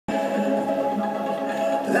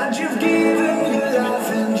that you've given your life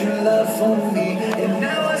and your love for me. And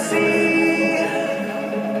now I see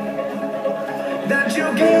that you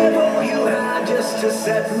gave all you had just to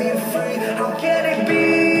set me free. How can it be?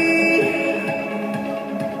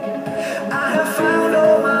 I have found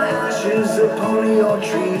all my ashes upon your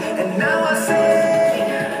tree. And now I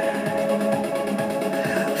say,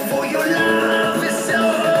 for your love is so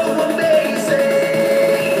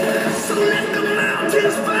amazing. So let the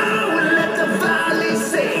mountains bow and let the valleys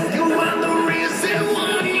sing. You are the reason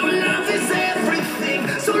why your love is everything.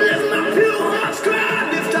 So let my pure heart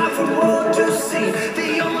cry, lift up for all to see.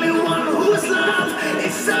 The only one whose love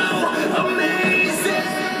is so amazing.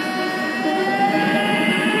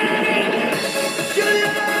 Your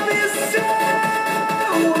love is so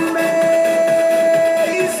amazing.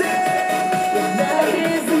 Your love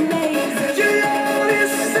is amazing. Your love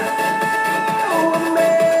is so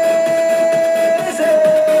amazing.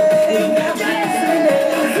 Your love is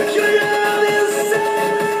amazing. Your love is so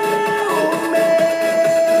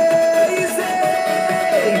amazing.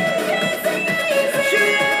 Your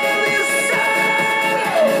love is so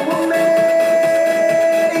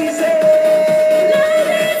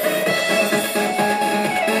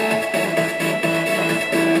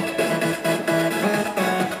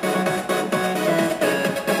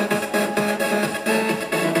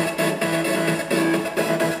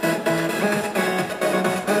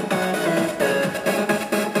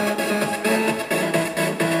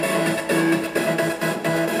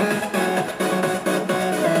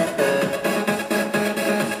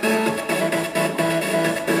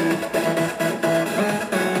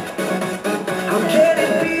How can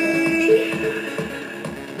it be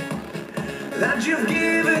that you've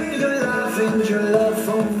given your life and your love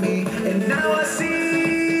for me? And now I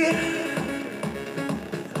see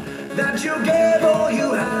that you gave all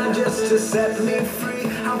you had just to set me free.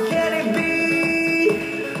 How can it be?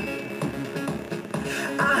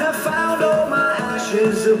 I have found all my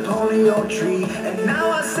ashes upon your tree. And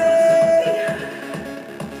now I say,